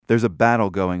There's a battle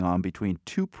going on between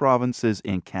two provinces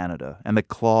in Canada, and the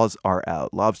claws are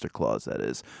out. Lobster claws, that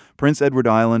is. Prince Edward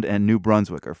Island and New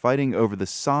Brunswick are fighting over the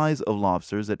size of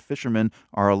lobsters that fishermen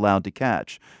are allowed to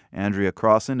catch. Andrea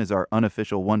Crossan is our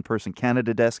unofficial one-person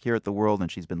Canada desk here at The World,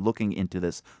 and she's been looking into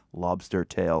this lobster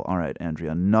tale. All right,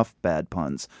 Andrea, enough bad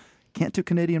puns. Can't two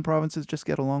Canadian provinces just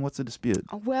get along? What's the dispute?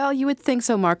 Well, you would think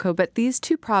so, Marco, but these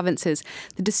two provinces,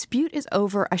 the dispute is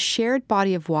over a shared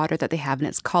body of water that they have, and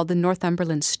it's called the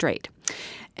Northumberland Strait.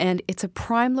 And it's a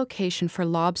prime location for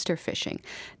lobster fishing.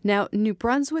 Now, New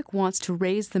Brunswick wants to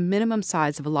raise the minimum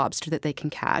size of a lobster that they can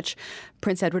catch.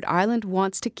 Prince Edward Island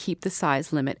wants to keep the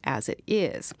size limit as it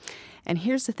is. And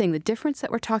here's the thing, the difference that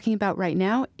we're talking about right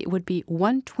now, it would be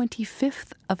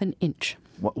 1/25th of an inch.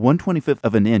 1/25th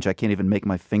of an inch. I can't even make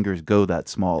my fingers go that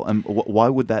small. Why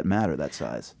would that matter, that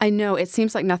size? I know, it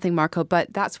seems like nothing, Marco,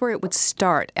 but that's where it would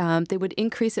start. They would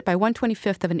increase it by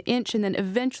 1/25th of an inch, and then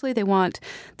eventually they want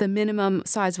the minimum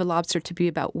size of a lobster to be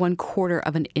about 1/4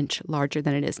 of an inch larger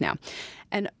than it is now.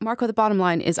 And Marco, the bottom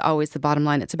line is always the bottom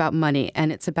line. It's about money,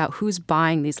 and it's about who's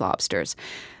buying these lobsters.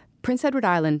 Prince Edward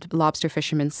Island lobster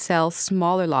fishermen sell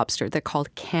smaller lobster. They're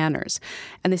called canners,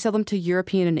 and they sell them to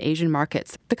European and Asian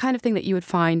markets, the kind of thing that you would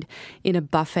find in a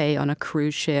buffet on a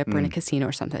cruise ship or in a casino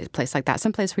or someplace like that,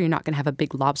 someplace where you're not going to have a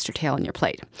big lobster tail on your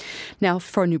plate. Now,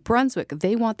 for New Brunswick,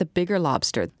 they want the bigger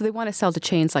lobster. They want to sell to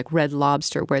chains like Red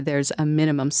Lobster, where there's a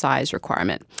minimum size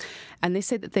requirement. And they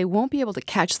say that they won't be able to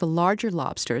catch the larger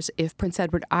lobsters if Prince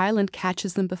Edward Island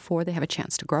catches them before they have a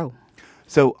chance to grow.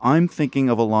 So I'm thinking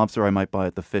of a lobster I might buy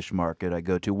at the fish market I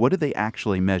go to. What do they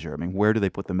actually measure? I mean, where do they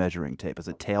put the measuring tape? Is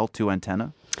it tail to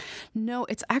antenna? No,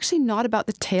 it's actually not about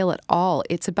the tail at all.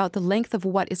 It's about the length of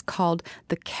what is called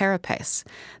the carapace.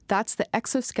 That's the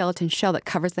exoskeleton shell that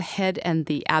covers the head and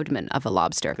the abdomen of a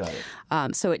lobster. Got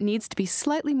it. So it needs to be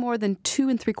slightly more than 2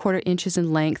 3/4 inches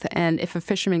in length. And if a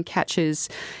fisherman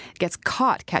gets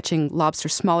caught catching lobster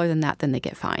smaller than that, then they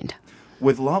get fined.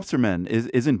 With lobstermen,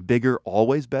 isn't bigger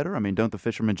always better? I mean, don't the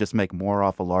fishermen just make more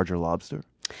off a larger lobster?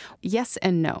 Yes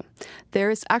and no.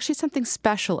 There is actually something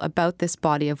special about this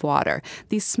body of water.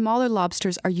 These smaller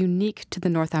lobsters are unique to the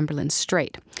Northumberland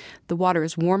Strait. The water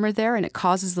is warmer there, and it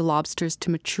causes the lobsters to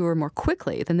mature more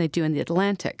quickly than they do in the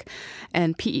Atlantic.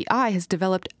 And PEI has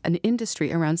developed an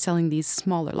industry around selling these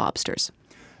smaller lobsters.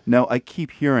 Now, I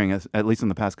keep hearing, at least in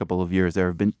the past couple of years, there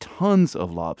have been tons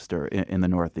of lobster in the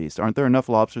Northeast. Aren't there enough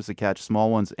lobsters to catch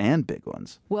small ones and big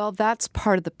ones? Well, that's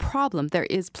part of the problem. There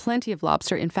is plenty of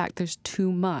lobster. In fact, there's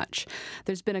too much.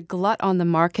 There's been a glut on the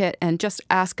market, and just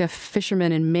ask a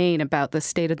fisherman in Maine about the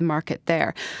state of the market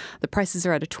there. The prices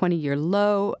are at a 20-year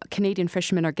low. Canadian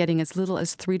fishermen are getting as little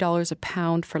as $3 a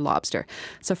pound for lobster.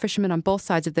 So fishermen on both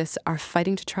sides of this are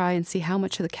fighting to try and see how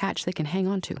much of the catch they can hang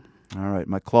on to. All right,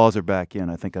 my claws are back in.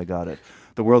 I think I got it.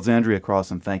 The World's Andrea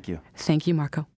Crossan, thank you. Thank you, Marco.